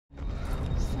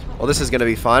Well, this is going to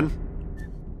be fun.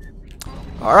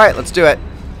 Alright, let's do it.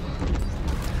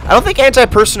 I don't think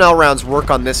anti-personnel rounds work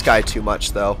on this guy too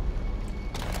much, though.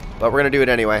 But we're going to do it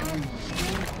anyway.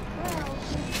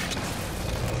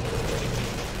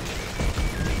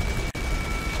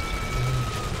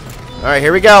 Alright,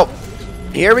 here we go.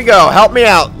 Here we go. Help me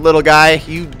out, little guy.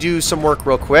 You do some work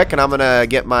real quick, and I'm going to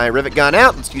get my rivet gun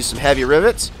out. Let's use some heavy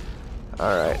rivets.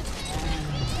 Alright.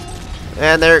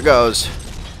 And there it goes.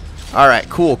 Alright,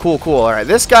 cool, cool, cool. Alright,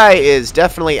 this guy is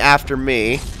definitely after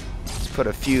me. Let's put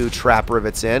a few trap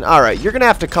rivets in. Alright, you're going to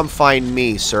have to come find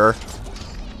me, sir.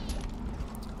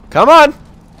 Come on.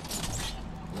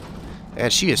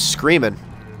 And she is screaming.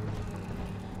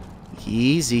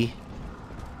 Easy.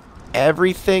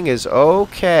 Everything is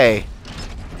okay.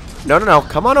 No, no, no.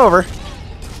 Come on over.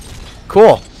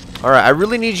 Cool. Alright, I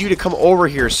really need you to come over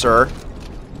here, sir.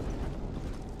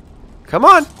 Come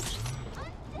on.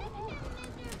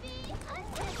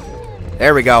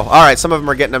 There we go. Alright, some of them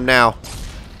are getting them now.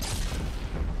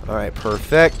 Alright,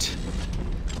 perfect.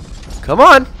 Come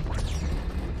on.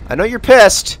 I know you're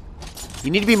pissed.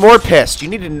 You need to be more pissed. You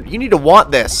need to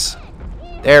want this.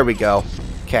 There we go.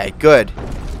 Okay, good.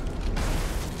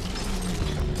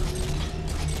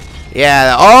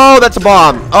 Yeah, oh, that's a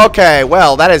bomb. Okay,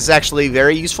 well, that is actually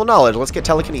very useful knowledge. Let's get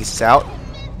telekinesis out.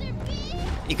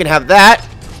 You can have that.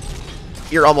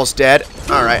 You're almost dead.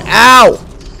 Alright, ow!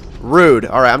 Rude.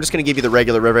 Alright, I'm just going to give you the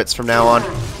regular rivets from now on.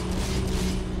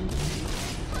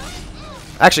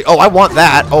 Actually, oh, I want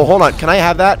that. Oh, hold on. Can I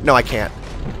have that? No, I can't.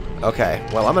 Okay,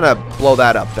 well, I'm going to blow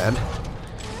that up then.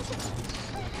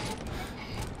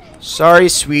 Sorry,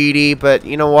 sweetie, but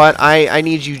you know what? I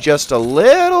need you just a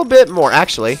little bit more.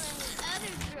 Actually.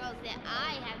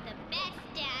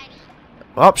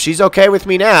 Oh, she's okay with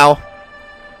me now.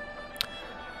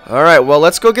 Alright, well,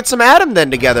 let's go get some Adam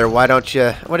then together. Why don't you...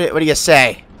 What do you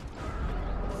say?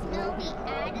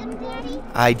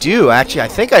 I do, actually. I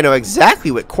think I know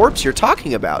exactly what corpse you're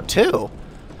talking about, too.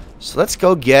 So let's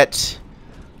go get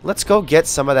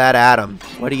some of that Adam.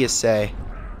 What do you say?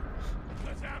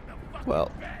 Well...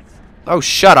 Oh,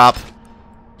 shut up.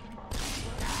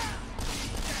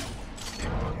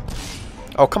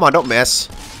 Oh, come on, don't miss.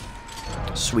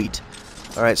 Sweet.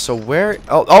 Alright, so where...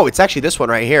 Oh, it's actually this one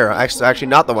right here. Actually,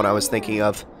 not the one I was thinking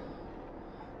of.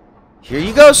 Here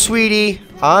you go, sweetie.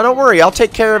 Don't worry, I'll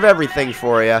take care of everything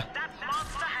for you.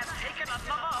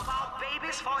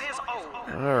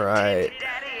 Alright.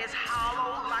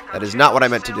 That is not what I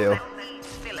meant to do.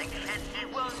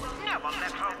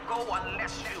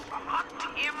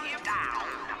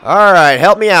 Alright,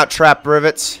 help me out, trap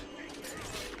rivets.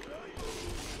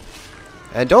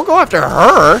 And don't go after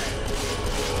her.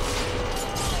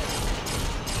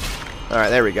 Alright,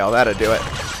 there we go. That'll do it.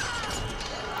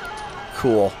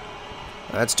 Cool.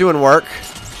 That's doing work.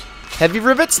 Heavy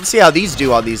rivets? Let's see how these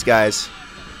do on these guys.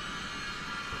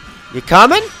 You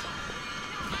coming?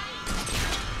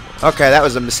 Okay, that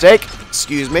was a mistake.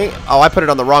 Excuse me. Oh, I put it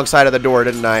on the wrong side of the door,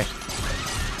 didn't I?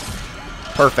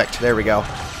 Perfect. There we go.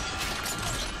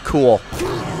 Cool.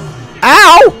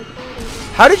 Ow!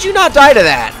 How did you not die to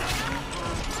that?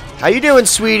 How you doing,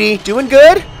 sweetie? Doing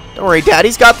good? Don't worry,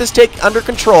 Daddy's got this under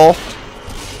control.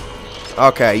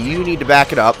 Okay, you need to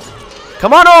back it up.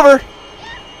 Come on over!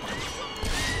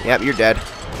 Yep, you're dead.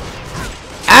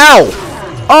 Ow!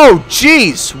 Oh,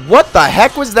 jeez! What the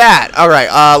heck was that? Alright,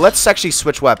 let's actually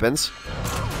switch weapons.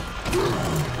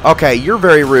 Okay, you're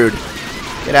very rude.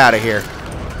 Get out of here.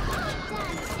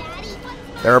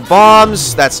 There are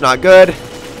bombs. That's not good.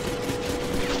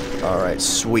 Alright,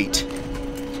 sweet.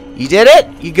 You did it?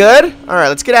 You good? Alright,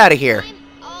 let's get out of here.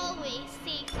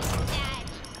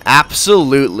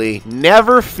 Absolutely.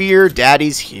 Never fear,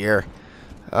 Daddy's here.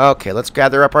 Okay, let's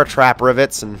gather up our trap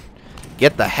rivets and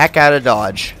get the heck out of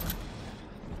Dodge.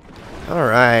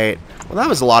 Alright. Well, that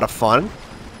was a lot of fun.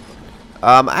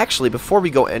 Actually, before we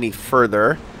go any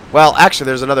further... Well, actually,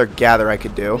 there's another gather I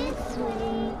could do.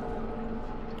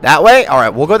 That way?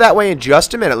 Alright, we'll go that way in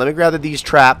just a minute. Let me gather these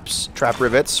trap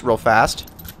rivets real fast.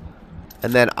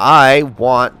 And then I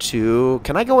want to...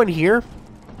 Can I go in here?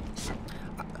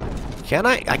 Can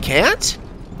I? I can't?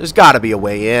 There's got to be a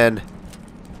way in.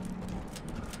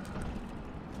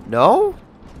 No?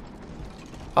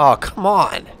 Oh, come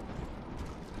on.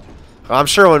 Well, I'm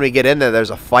sure when we get in there, there's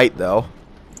a fight, though.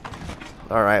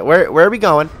 Alright, where are we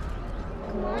going?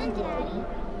 Come on,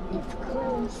 Daddy. It's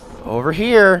close. Over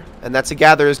here. And that's a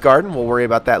gatherer's garden. We'll worry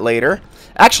about that later.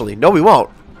 Actually, no, we won't.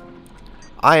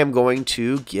 I am going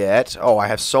to get... Oh, I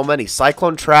have so many.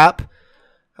 Cyclone Trap.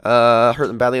 Hurt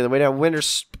them badly on the way down. Winter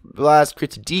Blast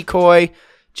creates a decoy.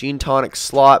 Gene Tonic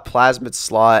slot. Plasmid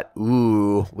slot.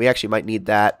 Ooh, we actually might need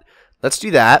that. let's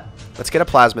do that. Let's get a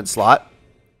plasmid slot.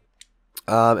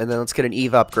 And then let's get an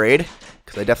Eve upgrade,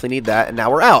 because I definitely need that. And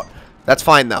now we're out. That's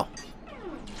fine, though.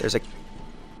 There's a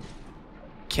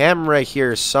camera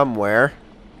here somewhere.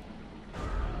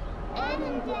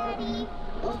 Daddy,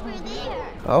 over there.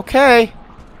 Okay.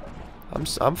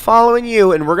 I'm following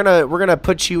you, and we're gonna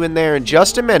put you in there in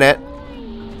just a minute.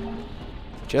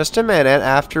 Just a minute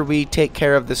after we take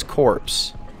care of this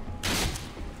corpse.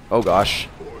 Oh gosh.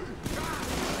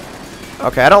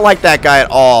 Okay, I don't like that guy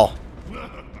at all.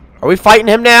 Are we fighting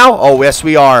him now? Oh, yes,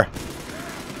 we are.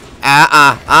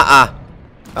 Can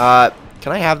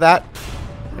I have that?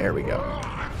 There we go.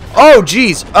 Oh,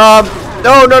 jeez.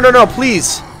 No,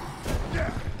 please.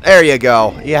 There you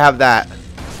go. You have that.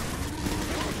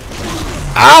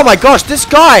 Oh, my gosh, this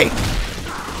guy.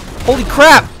 Holy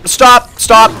crap.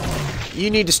 Stop. You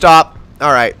need to stop.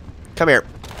 All right. Come here.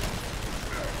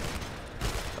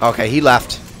 Okay, he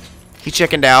left. He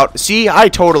chickened out. See, I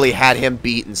totally had him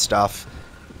beat and stuff.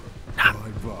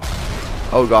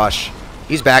 Oh, gosh.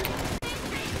 He's back.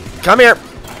 Come here.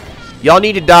 Y'all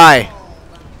need to die.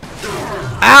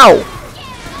 Ow!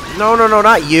 No,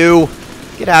 not you.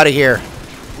 Get out of here.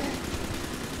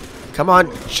 Come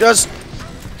on, just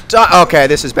die. Okay,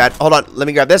 this is bad. Hold on, let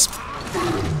me grab this.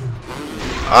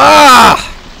 Ah!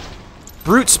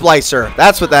 Brute Splicer.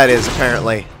 That's what that is,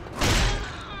 apparently.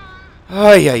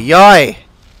 Ay, ay, ay.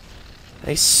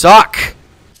 They suck.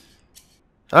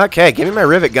 Okay, give me my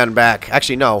rivet gun back.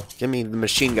 Actually, no. Give me the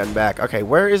machine gun back. Okay,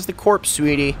 where is the corpse,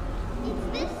 sweetie?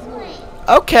 It's this way.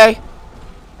 Okay.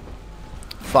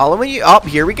 Following you. Oh,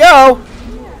 here we go.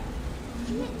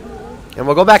 And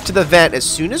we'll go back to the vent as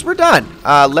soon as we're done.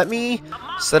 Let me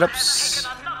set up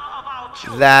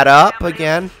that up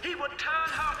again. He would turn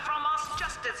her from us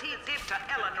just as he did to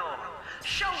Eleanor.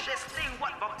 Show this thing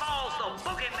what befalls the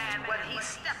boogeyman when he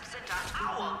steps into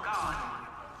our garden.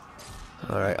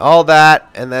 Alright, all that,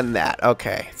 and then that.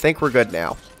 Okay, I think we're good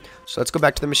now. So let's go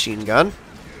back to the machine gun.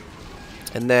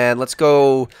 And then let's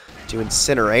go to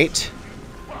incinerate.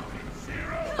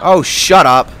 Oh, shut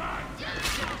up.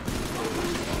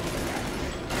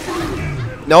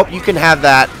 Nope, you can have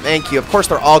that. Thank you. Of course,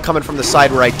 they're all coming from the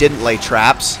side where I didn't lay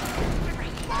traps.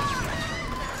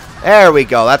 There we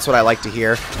go. That's what I like to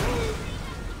hear.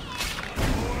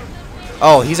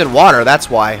 Oh, he's in water. That's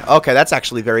why. Okay, that's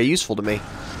actually very useful to me.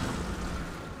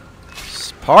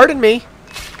 Pardon me.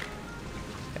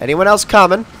 Anyone else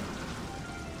coming?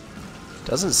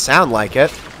 Doesn't sound like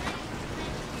it.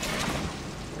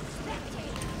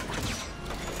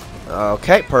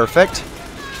 Okay, perfect.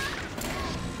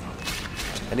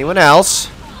 Anyone else?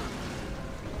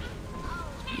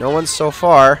 No one so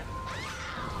far.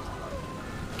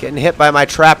 Getting hit by my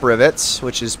trap rivets,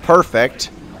 which is perfect.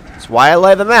 That's why I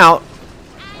lay them out.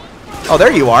 Oh,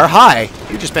 there you are. Hi.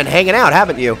 You've just been hanging out,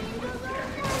 haven't you?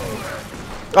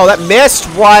 Oh, that missed?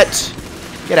 What?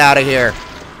 Get out of here.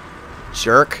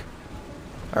 Jerk.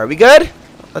 Are we good?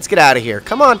 Let's get out of here.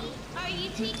 Come on. Are you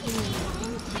taking me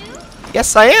home too?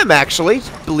 Yes, I am, actually.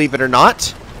 Believe it or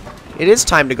not. It is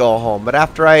time to go home, but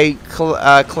after I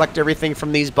collect everything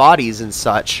from these bodies and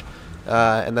such,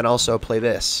 and then also play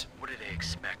this. What do they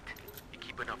expect? You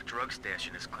keep enough drug stash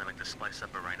in this clinic to slice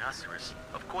up a rhinoceros.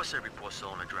 Of course every poor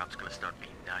soul in the drop's gonna start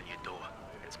beating down your door.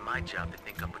 It's my job to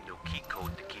think up a new key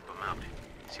code to keep them out.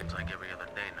 Seems like every other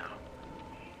day now.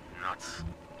 Nuts.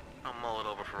 I'll mull it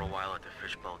over for a while at the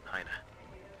fishbowl diner.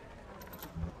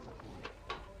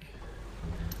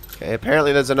 Okay,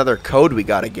 apparently there's another code we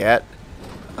gotta get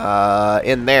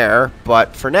in there,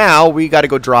 but for now we gotta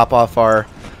go drop off our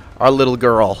little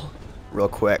girl real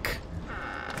quick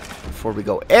before we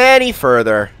go any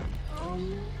further.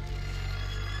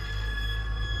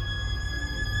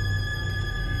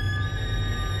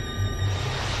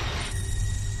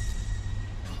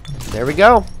 There we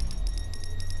go.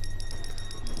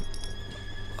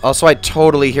 Also, I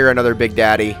totally hear another Big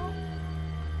Daddy.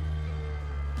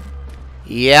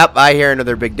 Yep, I hear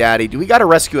another Big Daddy. Do we gotta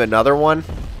rescue another one?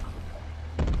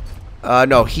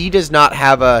 No, he does not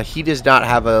have a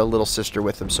little sister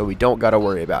with him, so we don't gotta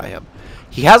worry about him.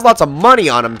 He has lots of money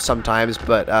on him sometimes,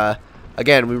 but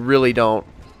again, we really don't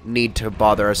need to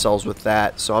bother ourselves with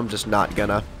that. So I'm just not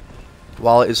gonna.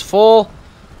 Wallet is full.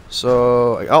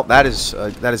 So oh, that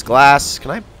is glass.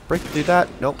 Can I break through that?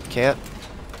 Nope, can't.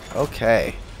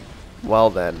 Okay. Well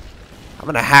then, I'm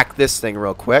gonna hack this thing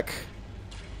real quick.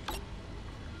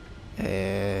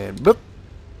 And boop.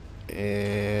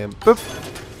 And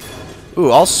boop. Ooh,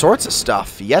 all sorts of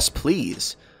stuff. Yes,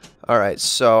 please. Alright,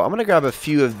 so I'm going to grab a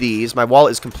few of these. My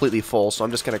wallet is completely full, so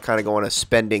I'm just going to kind of go on a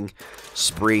spending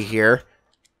spree here.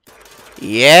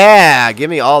 Yeah, give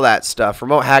me all that stuff.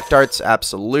 Remote hack darts,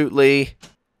 absolutely.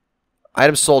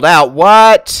 Item sold out.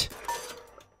 What?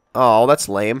 Oh, that's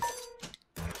lame.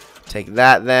 Take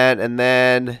that then, and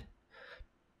then...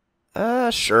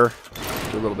 sure.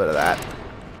 Do a little bit of that.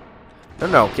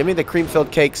 No. Give me the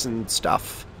cream-filled cakes and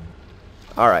stuff.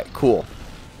 Alright, cool.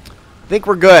 I think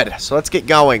we're good. So let's get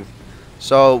going.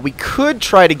 So we could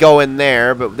try to go in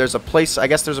there, but there's a place... I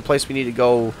guess there's a place we need to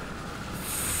go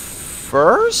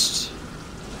first?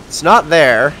 It's not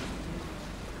there.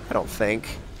 I don't think.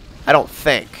 It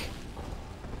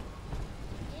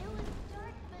was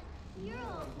dark, but you're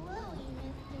all glowy,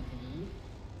 Mr. B.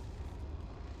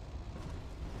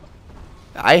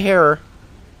 I hear her.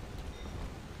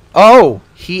 Oh!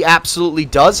 He absolutely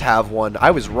does have one.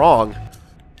 I was wrong.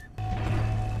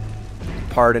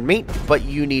 Pardon me, but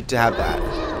you need to have that.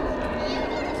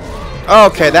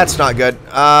 Okay, that's not good.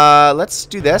 Let's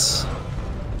do this.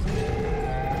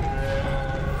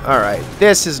 Alright,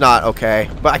 this is not okay.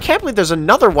 But I can't believe there's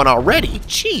another one already.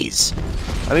 Jeez.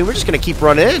 I mean, we're just going to keep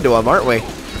running into them, aren't we?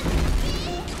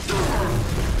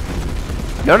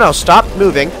 No, stop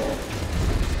moving.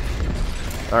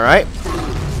 Alright.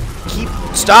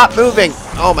 Stop moving.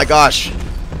 Oh my gosh.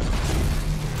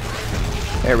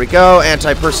 There we go.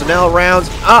 Anti-personnel rounds.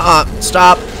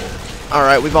 Stop.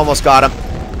 Alright, we've almost got him.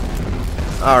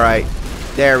 Alright.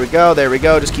 There we go.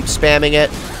 Just keep spamming it.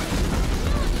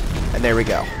 And there we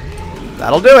go.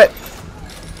 That'll do it.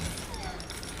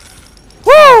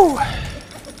 Woo!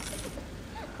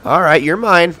 Alright, you're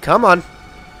mine. Come on.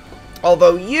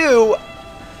 Although you...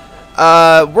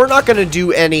 we're not gonna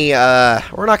do any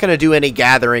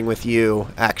gathering with you,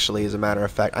 actually, as a matter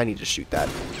of fact. I need to shoot that.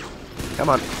 Come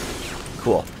on.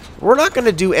 Cool. We're not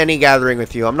gonna do any gathering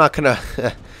with you. I'm not gonna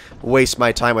waste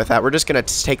my time with that. We're just gonna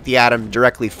take the atom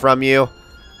directly from you.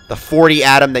 The 40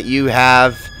 atom that you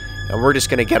have. And we're just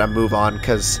gonna get a move on,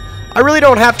 because I really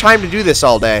don't have time to do this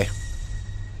all day.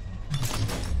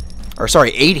 Or,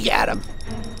 sorry, 80 atom.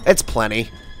 It's plenty.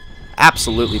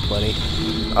 Absolutely plenty.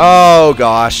 Oh,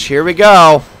 gosh. Here we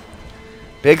go.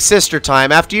 Big sister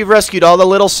time. After you've rescued all the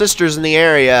little sisters in the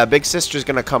area, Big Sister's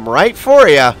gonna come right for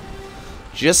you.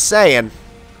 Just saying.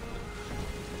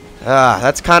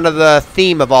 That's kind of the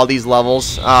theme of all these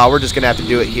levels. We're just gonna have to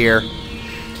do it here.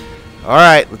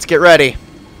 Alright, let's get ready.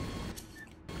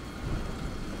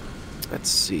 Let's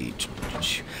see.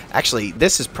 Actually,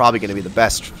 this is probably going to be the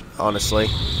best, honestly.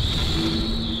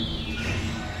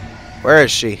 Where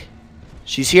is she?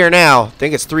 She's here now. I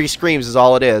think it's 3 screams is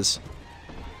all it is.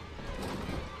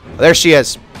 There she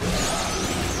is.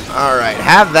 Alright,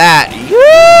 have that.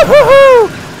 Yoo-hoo-hoo!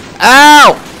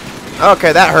 Ow!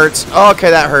 Okay, that hurts. Okay,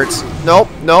 that hurts. Nope.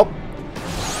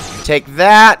 Take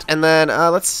that, and then,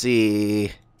 let's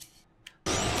see.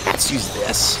 Let's use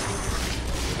this.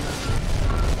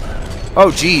 Oh,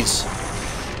 jeez.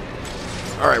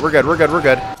 Alright, we're good.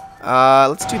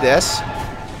 Let's do this.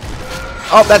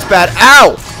 Oh, that's bad.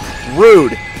 Ow!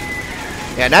 Rude.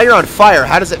 Yeah, now you're on fire.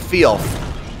 How does it feel?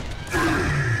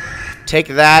 Take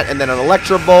that, and then an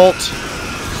Electro Bolt.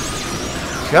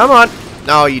 Come on.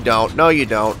 No, you don't.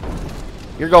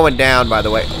 You're going down, by the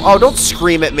way. Oh, don't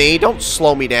scream at me. Don't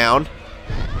slow me down.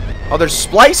 Oh, there's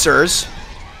splicers.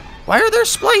 Why are there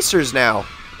splicers now?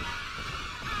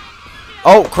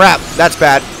 Oh, crap. That's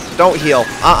bad. Don't heal.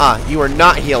 You are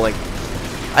not healing.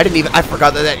 I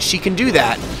forgot that she can do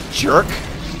that. Jerk.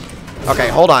 Okay,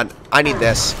 hold on. I need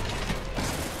this.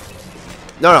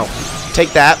 No.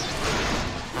 Take that.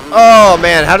 Oh,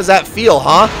 man. How does that feel,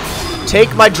 huh?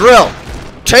 Take my drill.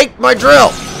 Take my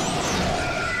drill.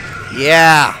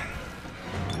 Yeah.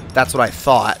 That's what I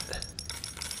thought.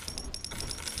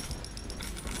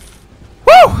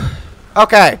 Woo!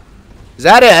 Okay. Is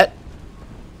that it?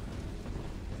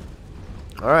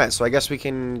 Alright, so I guess we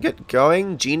can get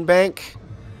going. Gene Bank.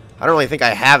 I don't really think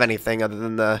I have anything other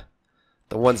than the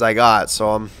ones I got, so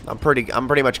I'm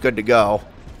pretty much good to go.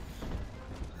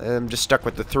 I'm just stuck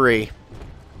with the 3.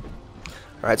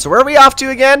 Alright, so where are we off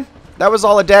to again? That was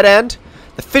all a dead end.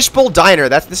 The Fishbowl Diner.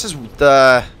 This is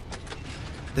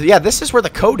where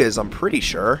the code is, I'm pretty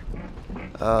sure.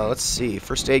 Let's see.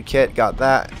 First aid kit, got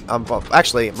that.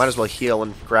 Actually, might as well heal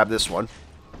and grab this one.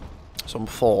 So I'm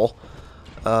full.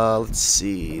 Let's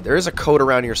see. There is a code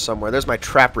around here somewhere. There's my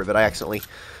trap rivet I accidentally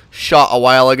shot a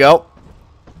while ago.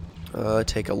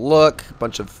 Take a look. A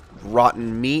bunch of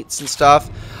rotten meats and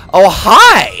stuff. Oh,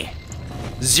 hi!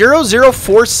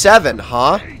 0047,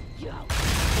 huh?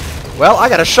 Well, I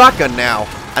got a shotgun now.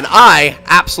 And I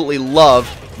absolutely love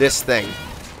this thing.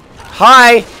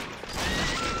 Hi!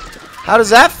 How does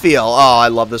that feel? Oh, I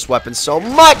love this weapon so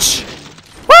much!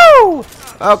 Woo!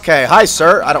 Okay, hi,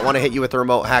 sir. I don't want to hit you with the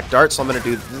remote hack dart, so I'm going to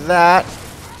do that.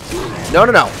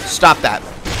 No. Stop that.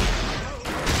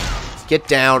 Get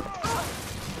down.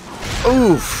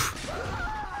 Oof.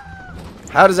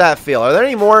 How does that feel? Are there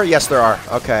any more? Yes, there are.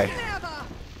 Okay.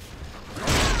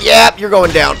 Yep, you're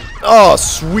going down. Oh,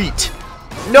 sweet.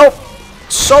 Nope.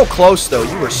 So close, though.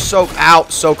 You were so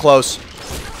out. So close.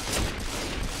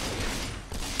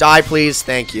 Die, please.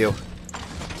 Thank you.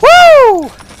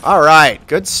 Woo! All right.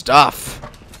 Good stuff.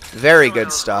 Very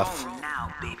good stuff.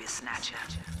 Now, baby snatcher.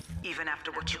 Even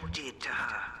after what you did to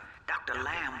her, Dr.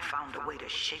 Lamb found a way to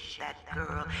shape that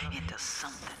girl into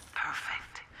something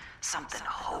perfect, something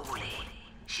holy.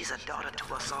 She's a daughter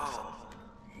to us all.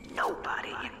 Nobody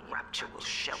in Rapture will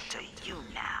shelter you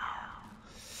now.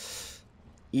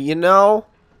 You know,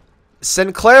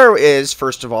 Sinclair is,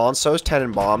 first of all, and so is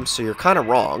Tenenbaum, so you're kind of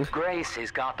wrong. Grace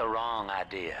has got the wrong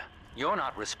idea. You're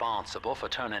not responsible for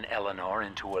turning Eleanor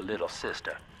into a little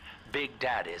sister. Big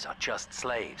daddies are just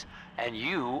slaves, and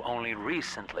you only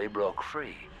recently broke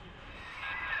free.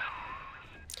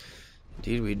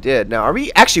 Indeed we did. Now, are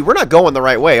we... Actually, we're not going the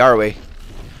right way, are we?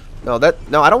 No,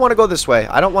 I don't want to go this way.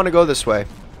 I don't want to go this way.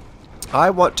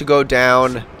 I want to go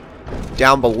down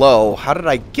below. How did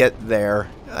I get there?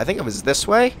 I think it was this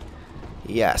way?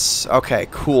 Yes. Okay,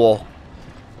 cool.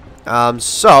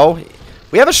 So,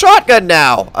 we have a shotgun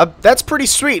now. That's pretty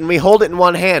sweet, and we hold it in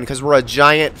one hand because we're a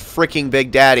giant freaking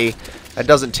Big Daddy that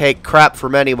doesn't take crap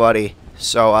from anybody.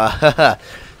 So,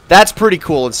 that's pretty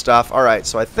cool and stuff. Alright,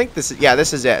 so I think this is... Yeah,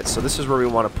 this is it. So this is where we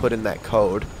want to put in that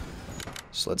code.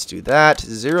 So let's do that.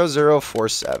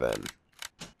 0047.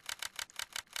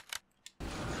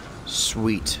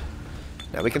 Sweet.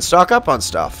 Now we can stock up on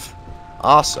stuff.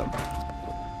 Awesome.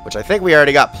 Which I think we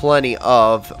already got plenty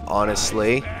of,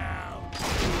 honestly.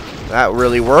 That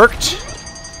really worked.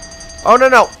 Oh, no,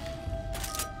 no.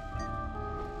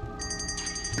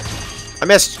 I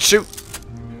missed. Shoot.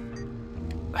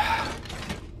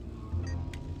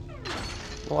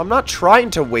 Well, I'm not trying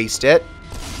to waste it.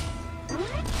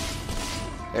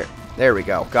 There we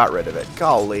go. Got rid of it.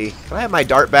 Golly. Can I have my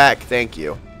dart back? Thank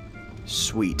you.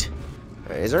 Sweet.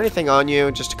 All right, is there anything on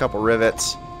you? Just a couple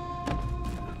rivets.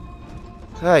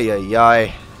 Ay, ay,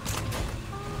 ay.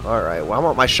 Alright, well, I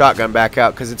want my shotgun back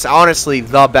out because it's honestly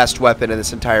the best weapon in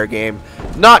this entire game.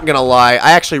 Not gonna lie,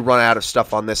 I actually run out of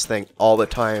stuff on this thing all the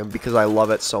time because I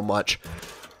love it so much.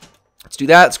 Let's do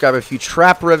that. Let's grab a few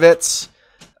trap rivets.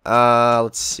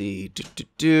 Let's see.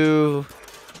 A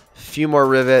few more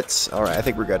rivets. Alright, I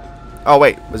think we're good. Oh,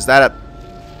 wait. Was that a...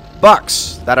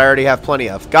 Bucks that I already have plenty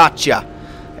of. Gotcha.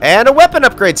 And a weapon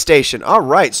upgrade station.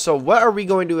 Alright, so what are we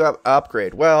going to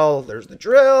upgrade? Well, there's the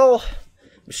drill.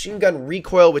 Machine gun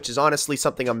recoil, which is honestly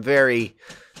something I'm very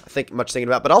much thinking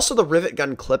about. But also the rivet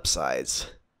gun clip size.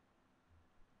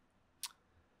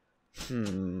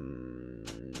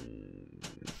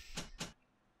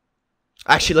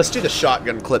 Actually, let's do the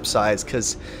shotgun clip size.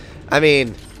 Because, I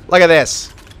mean, look at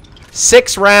this.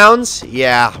 6 rounds?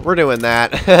 Yeah, we're doing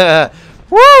that.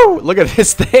 Woo! Look at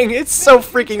this thing. It's so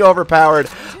freaking overpowered.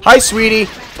 Hi, sweetie.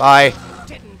 Bye.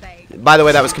 By the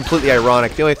way, that was completely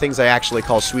ironic. The only things I actually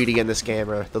call sweetie in this game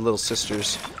are the little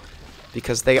sisters.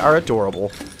 Because they are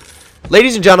adorable.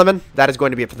 Ladies and gentlemen, that is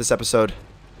going to be it for this episode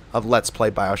of Let's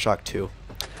Play Bioshock 2.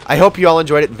 I hope you all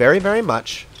enjoyed it very, very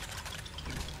much.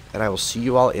 And I will see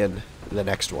you all in the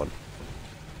next one.